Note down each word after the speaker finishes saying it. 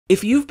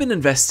If you've been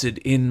invested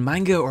in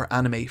manga or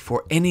anime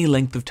for any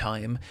length of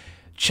time,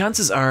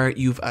 chances are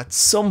you've at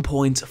some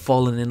point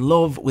fallen in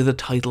love with a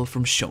title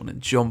from Shonen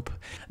Jump.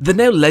 The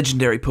now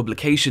legendary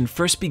publication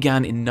first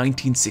began in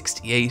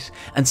 1968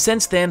 and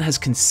since then has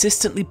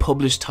consistently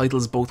published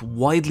titles both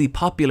widely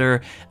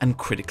popular and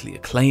critically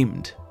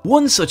acclaimed.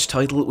 One such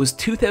title was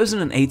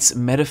 2008's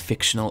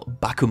metafictional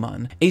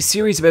Bakuman, a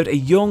series about a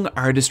young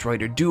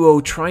artist-writer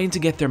duo trying to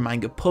get their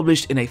manga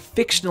published in a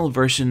fictional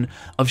version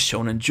of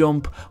Shonen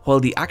Jump,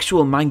 while the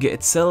actual manga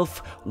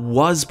itself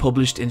was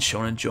published in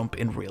Shonen Jump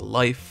in real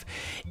life.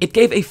 It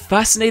gave a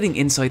fascinating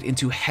insight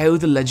into how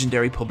the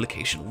legendary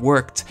publication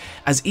worked,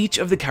 as each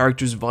of the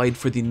characters vied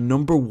for the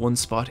 #1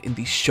 spot in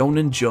the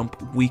Shonen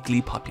Jump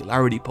weekly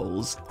popularity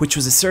polls, which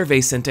was a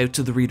survey sent out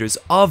to the readers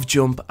of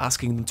Jump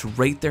asking them to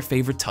rate their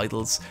favourite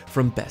titles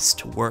from best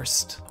to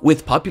worst,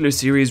 with popular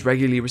series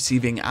regularly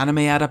receiving anime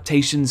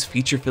adaptations,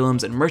 feature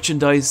films and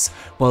merchandise,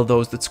 while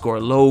those that score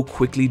low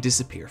quickly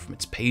disappear from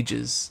its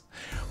pages.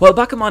 While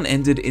Bakuman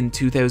ended in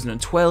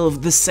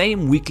 2012, the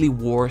same weekly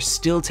war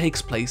still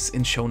takes place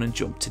in Shonen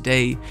Jump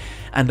today,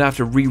 and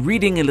after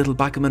rereading a little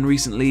Bakuman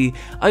recently,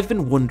 I've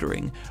been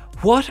wondering,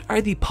 what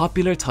are the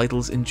popular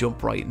titles in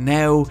Jump right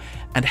now,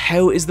 and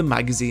how is the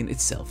magazine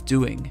itself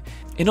doing?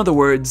 In other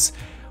words,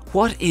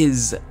 what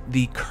is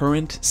the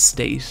current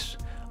state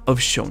of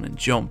Shonen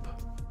Jump?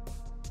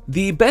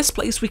 The best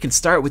place we can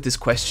start with this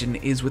question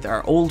is with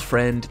our old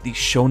friend, the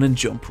Shonen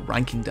Jump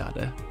ranking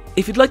data.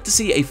 If you'd like to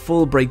see a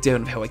full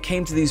breakdown of how I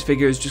came to these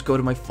figures, just go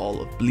to my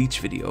Fall of Bleach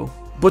video.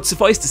 But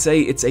suffice to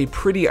say, it's a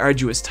pretty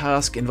arduous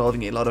task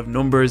involving a lot of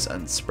numbers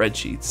and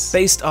spreadsheets,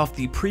 based off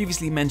the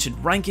previously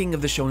mentioned ranking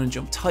of the Shonen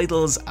Jump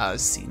titles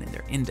as seen in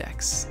their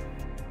index.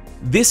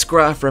 This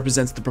graph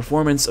represents the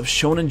performance of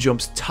Shonen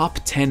Jump's top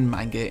 10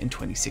 manga in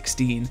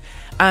 2016,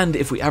 and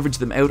if we average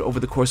them out over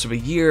the course of a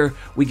year,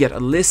 we get a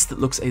list that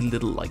looks a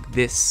little like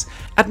this.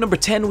 At number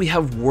 10 we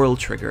have World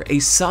Trigger, a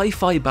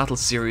sci-fi battle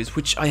series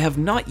which I have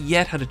not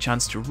yet had a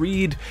chance to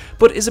read,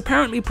 but is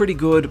apparently pretty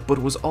good, but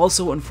was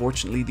also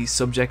unfortunately the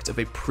subject of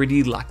a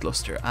pretty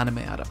lackluster anime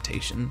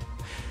adaptation.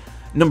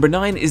 Number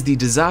 9 is The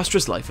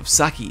Disastrous Life of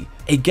Saki,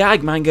 a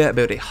gag manga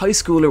about a high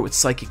schooler with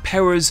psychic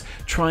powers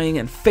trying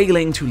and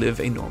failing to live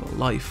a normal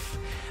life.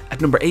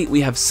 At number 8 we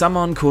have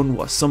Samon-kun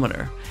wa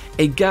Summoner,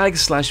 a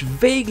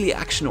gag/vaguely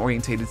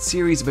action-orientated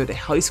series about a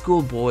high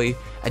school boy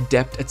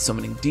adept at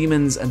summoning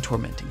demons and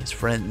tormenting his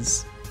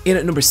friends. In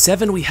at number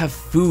 7 we have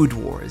Food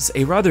Wars,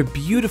 a rather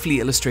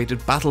beautifully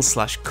illustrated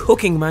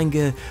battle/cooking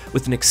manga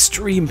with an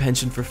extreme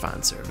penchant for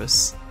fan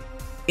service.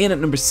 In at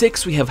number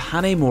 6 we have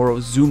Hanemoro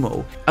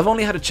Zumo. I've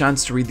only had a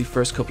chance to read the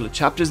first couple of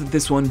chapters of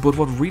this one, but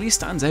what really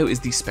stands out is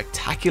the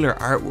spectacular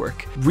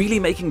artwork, really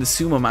making the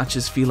sumo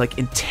matches feel like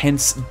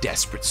intense,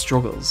 desperate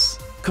struggles.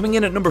 Coming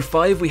in at number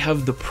 5 we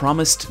have The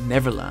Promised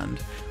Neverland,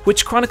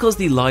 which chronicles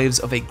the lives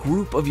of a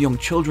group of young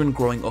children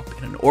growing up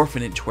in an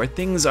orphanage where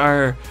things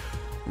are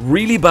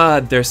really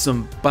bad. There's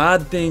some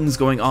bad things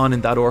going on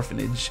in that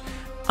orphanage.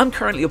 I'm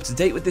currently up to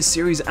date with this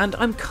series and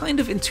I'm kind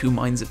of in two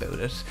minds about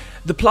it.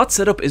 The plot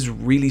setup is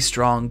really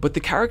strong, but the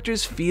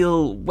characters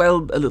feel,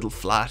 well, a little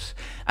flat,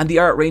 and the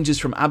art ranges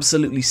from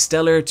absolutely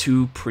stellar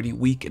to pretty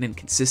weak and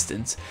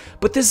inconsistent.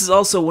 But this is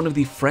also one of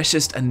the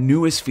freshest and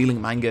newest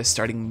feeling manga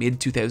starting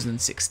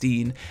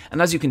mid-2016,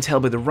 and as you can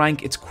tell by the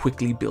rank, it's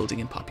quickly building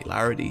in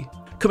popularity.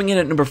 Coming in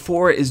at number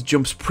 4 is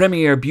Jump's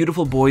premiere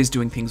Beautiful Boys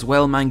Doing Things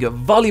Well manga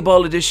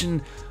Volleyball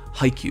Edition,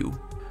 Haikyuu.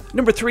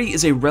 Number 3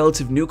 is a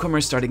relative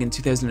newcomer starting in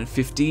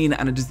 2015,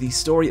 and it is the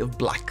story of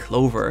Black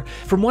Clover.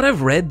 From what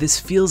I've read, this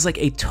feels like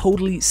a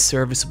totally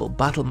serviceable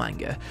battle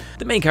manga.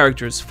 The main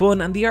character is fun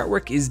and the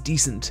artwork is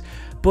decent,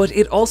 but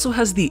it also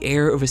has the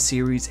air of a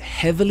series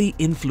heavily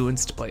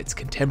influenced by its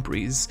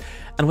contemporaries,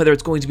 and whether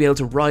it's going to be able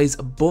to rise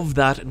above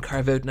that and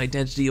carve out an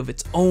identity of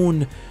its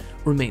own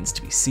remains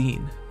to be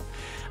seen.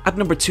 At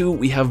number 2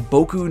 we have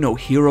Boku no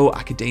Hero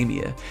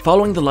Academia,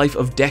 following the life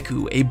of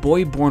Deku, a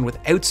boy born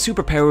without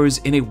superpowers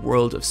in a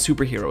world of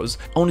superheroes,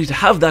 only to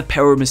have that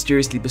power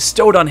mysteriously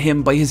bestowed on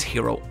him by his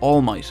hero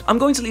All Might. I'm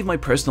going to leave my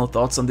personal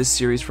thoughts on this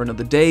series for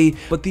another day,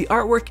 but the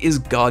artwork is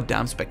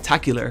goddamn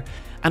spectacular,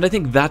 and I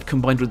think that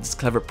combined with its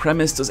clever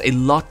premise does a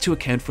lot to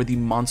account for the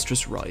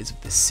monstrous rise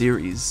of this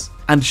series.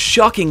 And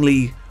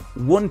shockingly,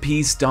 One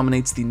Piece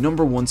dominates the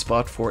number 1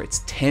 spot for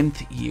its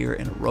 10th year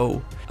in a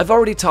row. I've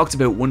already talked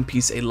about One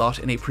Piece a lot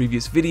in a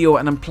previous video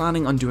and I'm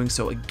planning on doing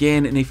so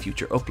again in a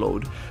future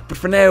upload, but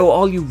for now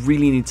all you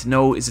really need to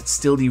know is it's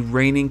still the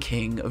reigning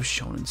king of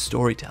shonen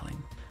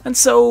storytelling. And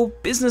so,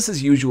 business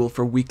as usual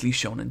for weekly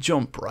Shonen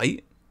Jump,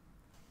 right?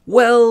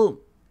 Well,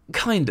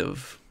 kind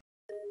of.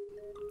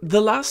 The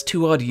last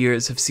 2 odd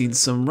years have seen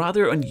some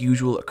rather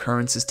unusual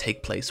occurrences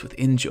take place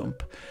within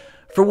Jump.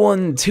 For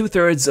one,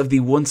 2/3 of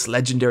the once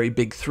legendary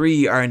Big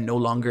 3 are no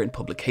longer in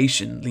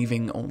publication,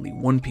 leaving only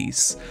One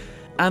Piece.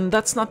 And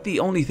that's not the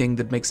only thing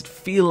that makes it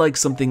feel like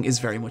something is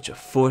very much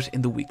afoot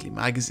in the weekly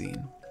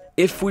magazine.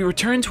 If we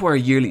return to our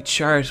yearly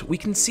chart, we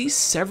can see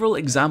several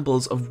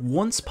examples of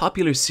once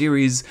popular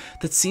series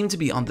that seem to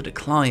be on the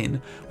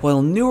decline,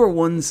 while newer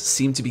ones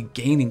seem to be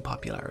gaining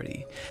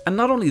popularity. And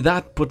not only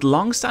that, but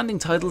long-standing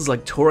titles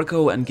like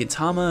Toriko and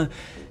Gintama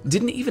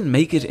didn't even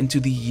make it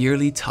into the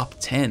yearly top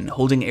 10,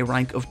 holding a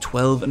rank of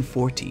 12 and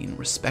 14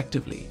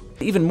 respectively.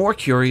 Even more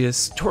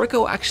curious,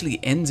 Toriko actually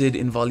ended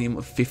in volume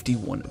of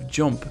 51 of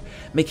Jump,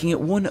 making it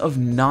one of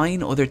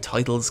 9 other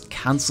titles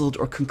cancelled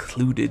or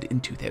concluded in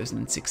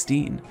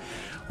 2016,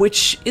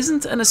 which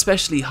isn't an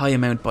especially high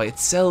amount by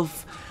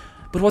itself,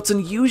 but what's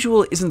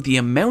unusual isn't the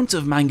amount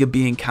of manga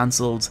being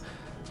cancelled,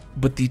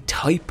 but the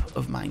type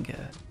of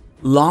manga.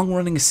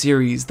 Long-running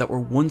series that were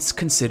once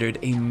considered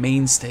a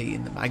mainstay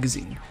in the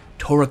magazine.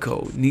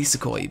 Toriko,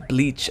 Nisekoi,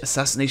 Bleach,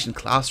 Assassination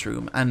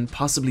Classroom, and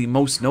possibly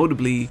most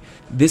notably,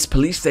 this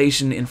police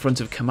station in front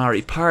of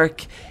Kamari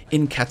Park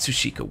in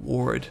Katsushika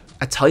Ward,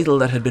 a title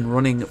that had been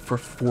running for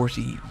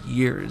 40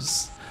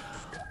 years.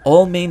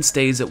 All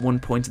mainstays at one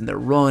point in their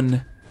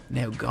run,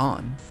 now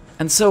gone.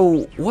 And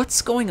so,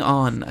 what's going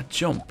on at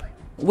Jump?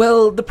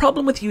 Well, the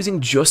problem with using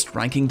just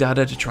ranking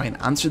data to try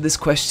and answer this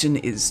question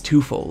is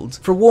twofold.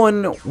 For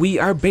one, we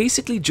are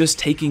basically just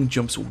taking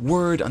Jump's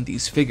word on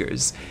these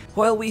figures.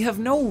 While we have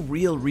no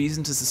real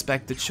reason to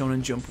suspect that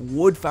Shonen Jump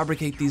would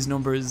fabricate these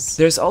numbers,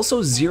 there's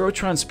also zero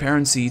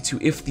transparency to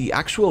if the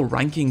actual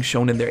ranking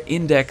shown in their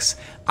index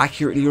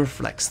accurately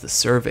reflects the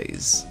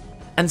surveys.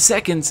 And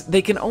second,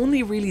 they can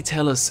only really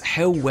tell us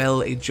how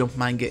well a Jump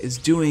manga is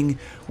doing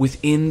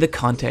within the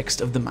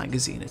context of the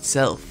magazine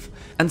itself.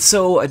 And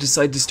so I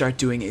decided to start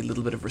doing a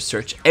little bit of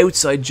research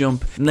outside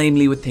Jump,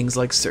 namely with things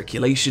like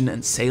circulation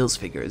and sales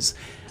figures.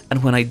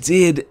 And when I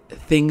did,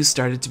 things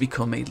started to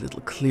become a little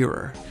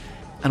clearer.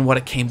 And what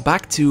it came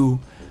back to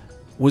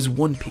was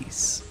One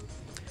Piece.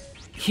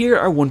 Here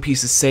are One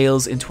Piece's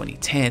sales in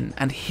 2010,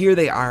 and here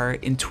they are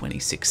in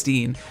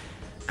 2016.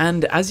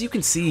 And as you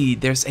can see,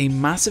 there's a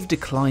massive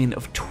decline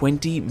of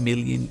 20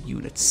 million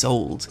units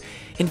sold.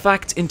 In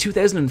fact, in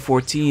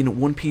 2014,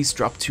 One Piece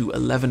dropped to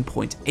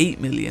 11.8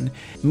 million,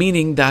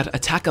 meaning that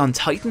Attack on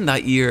Titan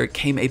that year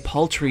came a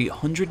paltry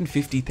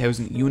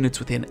 150,000 units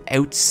within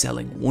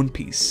outselling One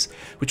Piece,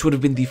 which would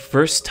have been the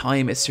first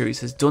time a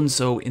series has done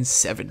so in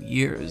 7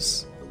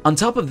 years. On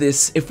top of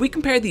this, if we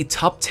compare the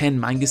top 10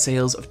 manga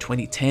sales of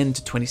 2010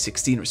 to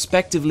 2016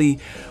 respectively,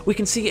 we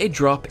can see a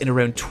drop in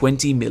around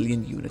 20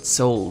 million units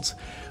sold,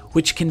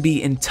 which can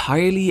be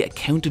entirely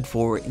accounted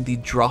for in the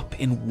drop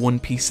in One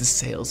Piece's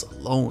sales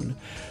alone.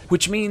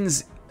 Which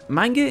means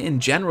manga in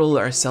general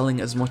are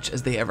selling as much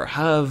as they ever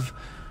have,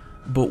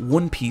 but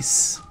One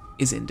Piece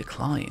is in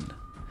decline.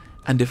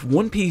 And if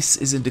One Piece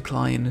is in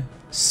decline,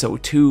 so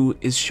too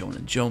is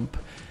Shonen Jump.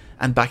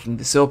 And backing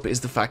this up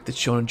is the fact that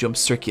Shonen Jump's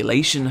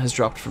circulation has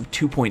dropped from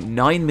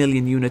 2.9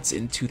 million units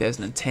in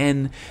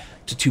 2010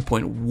 to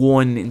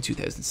 2.1 in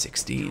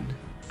 2016.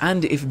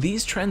 And if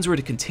these trends were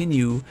to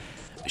continue,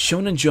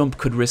 Shonen Jump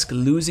could risk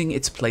losing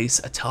its place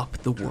atop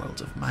the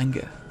world of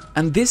manga.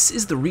 And this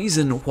is the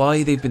reason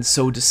why they've been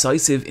so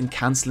decisive in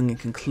cancelling and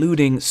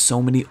concluding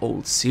so many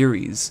old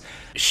series.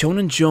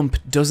 Shonen Jump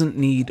doesn't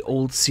need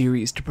old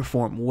series to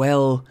perform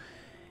well,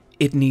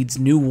 it needs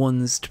new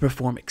ones to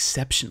perform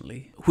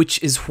exceptionally, which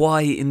is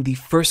why in the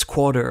first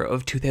quarter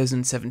of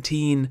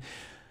 2017,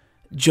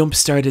 Jump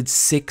started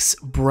 6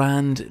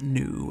 brand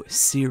new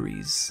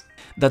series.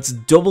 That's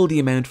double the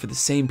amount for the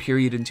same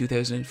period in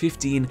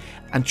 2015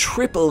 and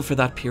triple for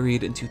that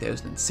period in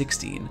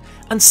 2016.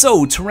 And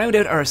so, to round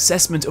out our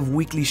assessment of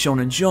Weekly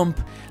Shonen Jump,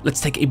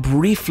 let's take a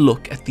brief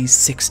look at these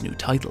 6 new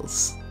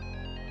titles.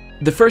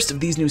 The first of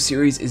these new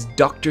series is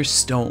Dr.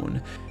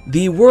 Stone.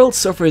 The world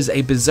suffers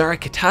a bizarre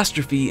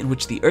catastrophe in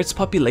which the Earth's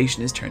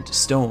population is turned to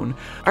stone.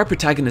 Our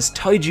protagonist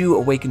Taiju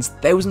awakens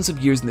thousands of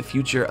years in the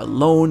future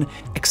alone,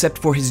 except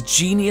for his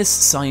genius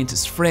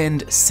scientist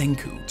friend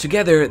Senku.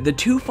 Together, the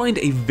two find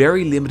a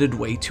very limited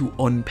way to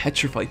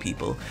unpetrify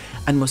people,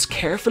 and must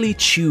carefully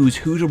choose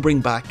who to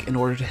bring back in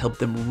order to help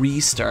them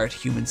restart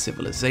human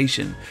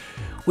civilization.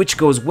 Which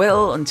goes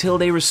well until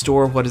they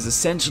restore what is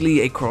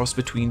essentially a cross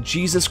between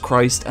Jesus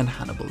Christ and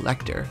Hannibal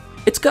Lecter.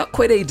 It's got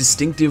quite a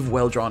distinctive,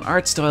 well-drawn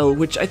art style,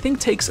 which I think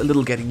takes a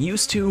little getting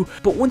used to,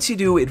 but once you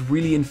do, it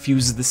really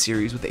infuses the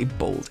series with a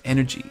bold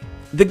energy.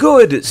 The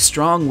good,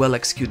 strong,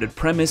 well-executed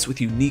premise with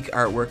unique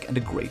artwork and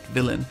a great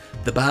villain.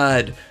 The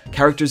bad,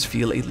 characters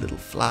feel a little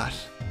flat.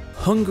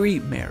 Hungry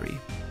Mary.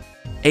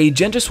 A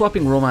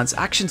gender-swapping romance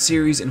action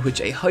series in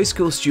which a high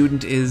school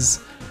student is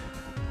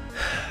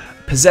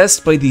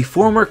possessed by the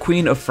former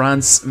Queen of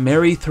France,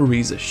 Mary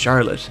Theresa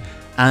Charlotte,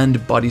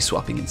 and body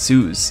swapping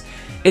ensues.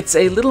 It's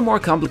a little more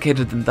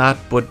complicated than that,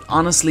 but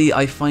honestly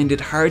I find it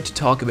hard to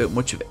talk about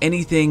much of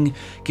anything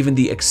given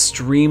the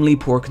extremely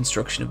poor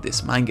construction of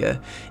this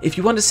manga. If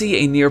you want to see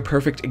a near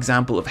perfect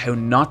example of how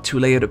not to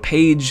lay out a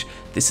page,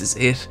 this is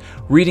it.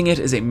 Reading it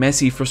is a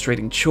messy,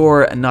 frustrating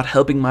chore, and not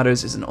helping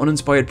matters is an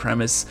uninspired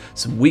premise,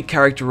 some weak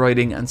character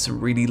writing, and some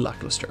really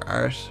lackluster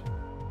art.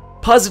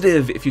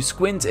 Positive, if you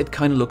squint, it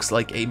kinda looks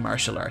like a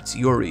martial arts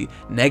Yuri.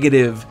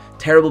 Negative,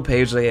 terrible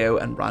page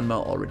layout and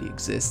Ranma already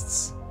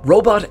exists.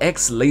 Robot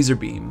X Laser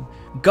Beam.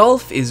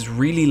 Golf is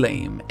really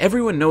lame.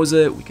 Everyone knows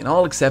it, we can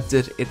all accept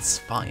it, it's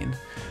fine.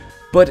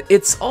 But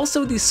it's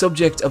also the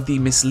subject of the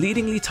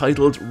misleadingly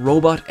titled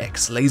Robot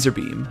X Laser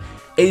Beam,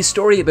 a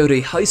story about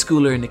a high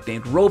schooler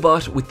nicknamed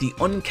Robot with the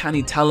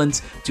uncanny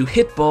talent to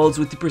hit balls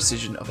with the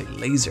precision of a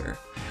laser.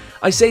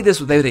 I say this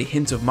without a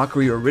hint of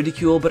mockery or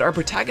ridicule, but our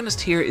protagonist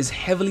here is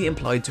heavily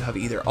implied to have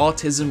either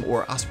autism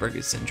or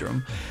Asperger's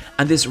syndrome,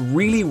 and this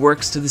really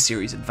works to the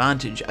series'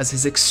 advantage, as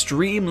his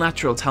extreme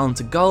natural talent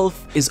to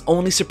golf is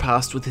only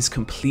surpassed with his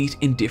complete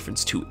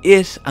indifference to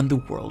it and the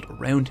world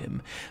around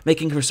him,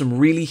 making for some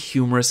really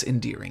humorous,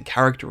 endearing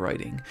character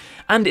writing.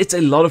 And it's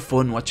a lot of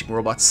fun watching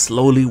Robot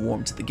slowly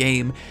warm to the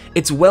game.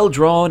 It's well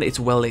drawn, it's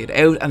well laid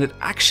out, and it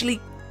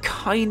actually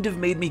kind of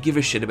made me give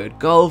a shit about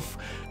golf,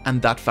 and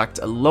that fact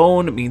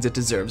alone means it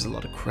deserves a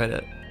lot of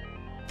credit.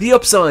 The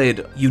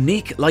upside: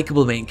 unique,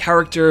 likable main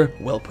character,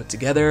 well put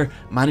together,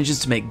 manages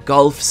to make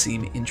golf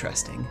seem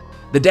interesting.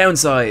 The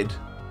downside: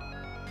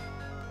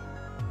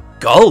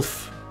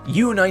 golf!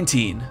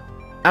 U19.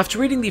 After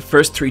reading the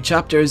first 3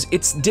 chapters,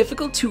 it's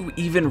difficult to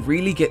even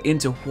really get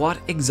into what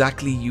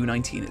exactly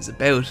U19 is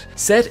about.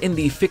 Set in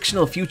the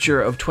fictional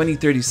future of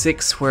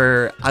 2036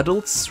 where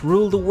adults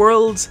rule the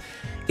world,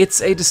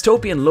 it's a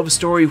dystopian love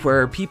story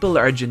where people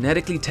are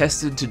genetically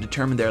tested to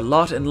determine their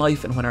lot in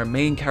life, and when our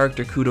main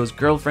character Kudo's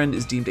girlfriend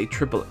is deemed a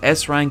triple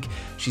S rank,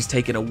 she's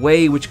taken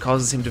away, which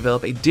causes him to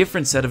develop a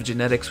different set of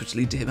genetics which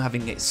lead to him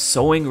having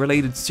sewing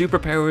related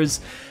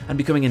superpowers and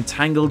becoming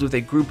entangled with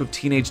a group of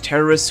teenage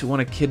terrorists who want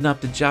to kidnap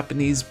the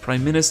Japanese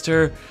Prime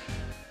Minister.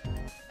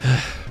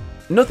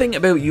 Nothing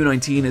about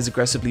U19 is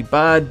aggressively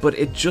bad, but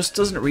it just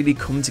doesn't really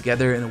come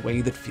together in a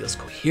way that feels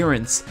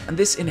coherent, and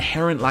this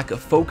inherent lack of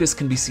focus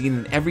can be seen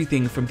in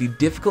everything from the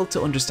difficult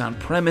to understand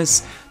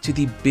premise to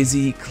the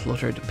busy,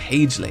 cluttered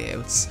page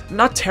layouts.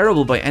 Not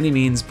terrible by any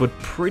means, but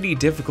pretty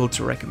difficult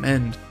to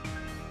recommend.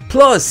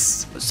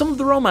 Plus, some of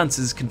the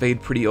romances conveyed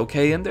pretty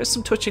okay, and there's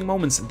some touching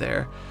moments in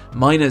there.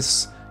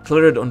 Minus,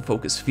 cluttered,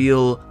 unfocused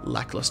feel,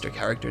 lackluster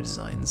character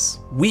designs.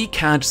 We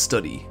can't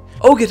study.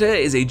 Ogata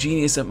is a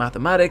genius at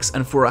mathematics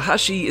and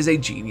Furuhashi is a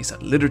genius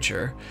at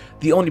literature.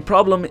 The only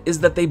problem is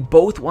that they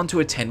both want to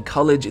attend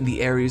college in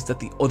the areas that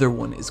the other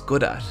one is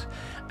good at.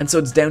 And so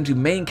it's down to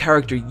main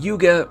character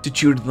Yuga to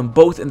tutor them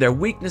both in their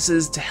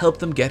weaknesses to help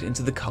them get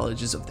into the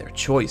colleges of their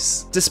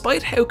choice.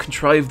 Despite how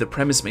contrived the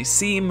premise may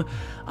seem,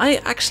 I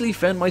actually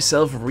found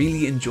myself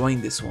really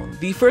enjoying this one.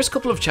 The first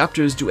couple of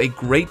chapters do a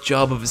great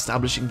job of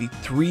establishing the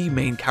 3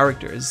 main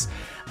characters,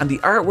 and the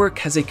artwork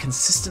has a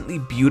consistently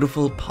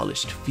beautiful,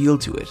 polished feel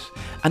to it,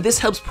 and this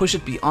helps push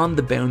it beyond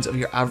the bounds of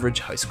your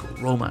average high school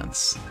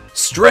romance.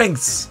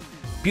 Strengths: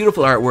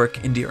 beautiful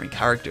artwork, endearing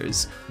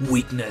characters.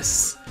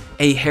 Weakness: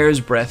 a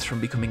hair's breadth from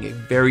becoming a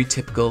very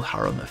typical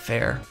harem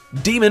affair.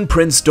 Demon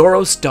Prince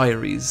Doros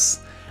Diaries.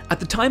 At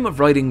the time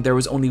of writing, there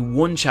was only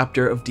 1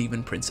 chapter of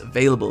Demon Prince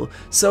available,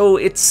 so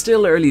it's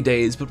still early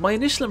days, but my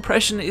initial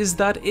impression is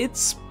that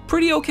it's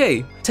pretty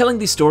okay. Telling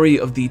the story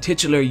of the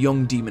titular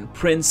young demon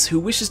prince who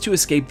wishes to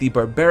escape the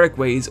barbaric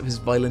ways of his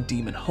violent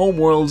demon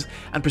homeworld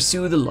and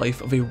pursue the life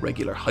of a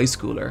regular high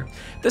schooler.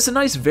 There's a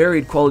nice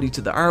varied quality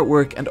to the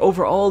artwork, and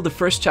overall the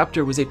first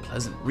chapter was a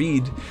pleasant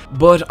read,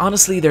 but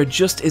honestly there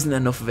just isn't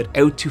enough of it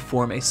out to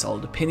form a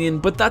solid opinion.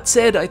 But that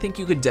said, I think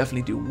you could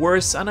definitely do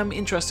worse, and I'm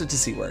interested to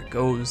see where it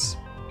goes.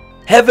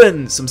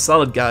 Heaven! Some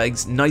solid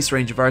gags, nice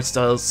range of art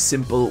styles,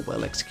 simple,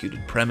 well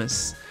executed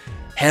premise.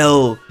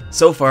 Hell!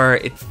 So far,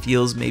 it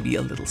feels maybe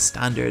a little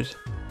standard.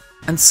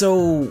 And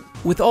so,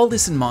 with all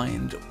this in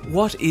mind,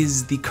 what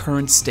is the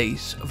current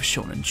state of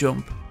Shonen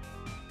Jump?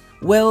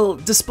 Well,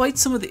 despite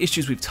some of the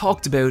issues we've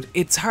talked about,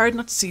 it's hard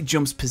not to see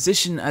Jump's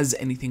position as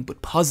anything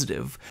but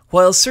positive.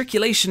 While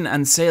circulation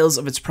and sales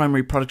of its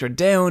primary product are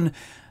down,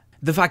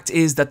 the fact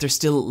is that they're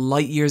still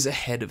light years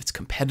ahead of its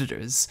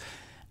competitors.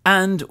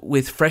 And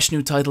with fresh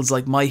new titles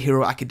like My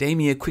Hero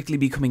Academia quickly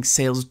becoming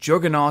sales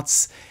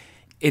juggernauts,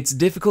 it's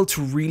difficult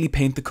to really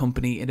paint the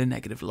company in a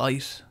negative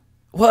light.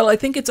 While I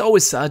think it's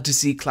always sad to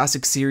see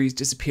classic series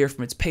disappear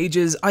from its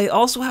pages, I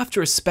also have to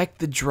respect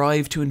the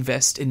drive to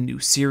invest in new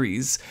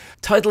series.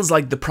 Titles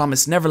like The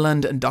Promised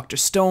Neverland and Dr.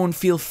 Stone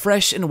feel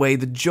fresh in a way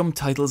that Jump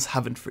titles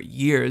haven't for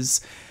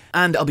years,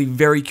 and I'll be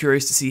very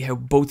curious to see how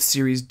both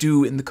series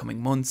do in the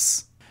coming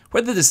months.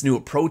 Whether this new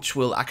approach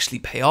will actually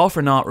pay off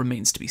or not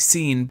remains to be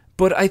seen,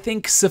 but I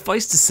think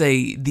suffice to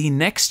say, the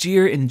next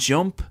year in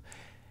Jump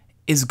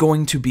is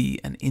going to be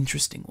an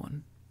interesting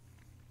one.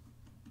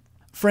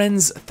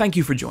 Friends, thank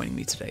you for joining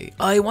me today.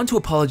 I want to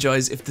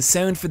apologise if the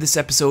sound for this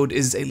episode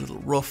is a little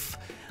rough.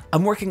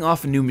 I'm working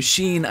off a new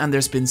machine and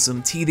there's been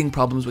some teething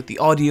problems with the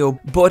audio,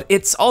 but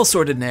it's all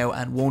sorted now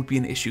and won't be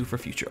an issue for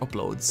future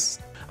uploads.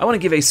 I want to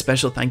give a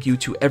special thank you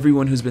to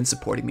everyone who's been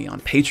supporting me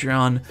on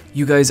Patreon.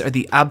 You guys are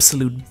the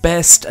absolute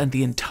best and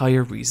the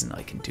entire reason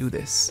I can do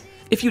this.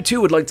 If you too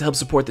would like to help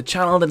support the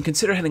channel, then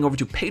consider heading over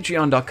to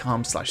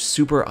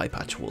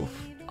patreon.com/supereyepatchwolf.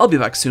 I'll be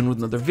back soon with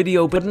another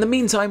video, but in the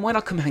meantime, why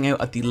not come hang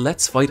out at the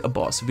Let's Fight a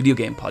Boss video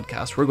game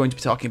podcast. We're going to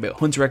be talking about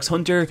Hunter x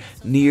Hunter,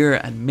 Nier,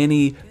 and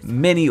many,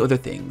 many other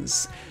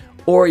things.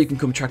 or you can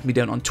come track me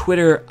down on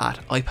Twitter at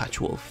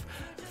iPatchWolf.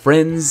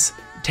 Friends,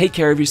 take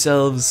care of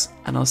yourselves,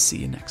 and I'll see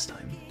you next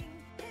time.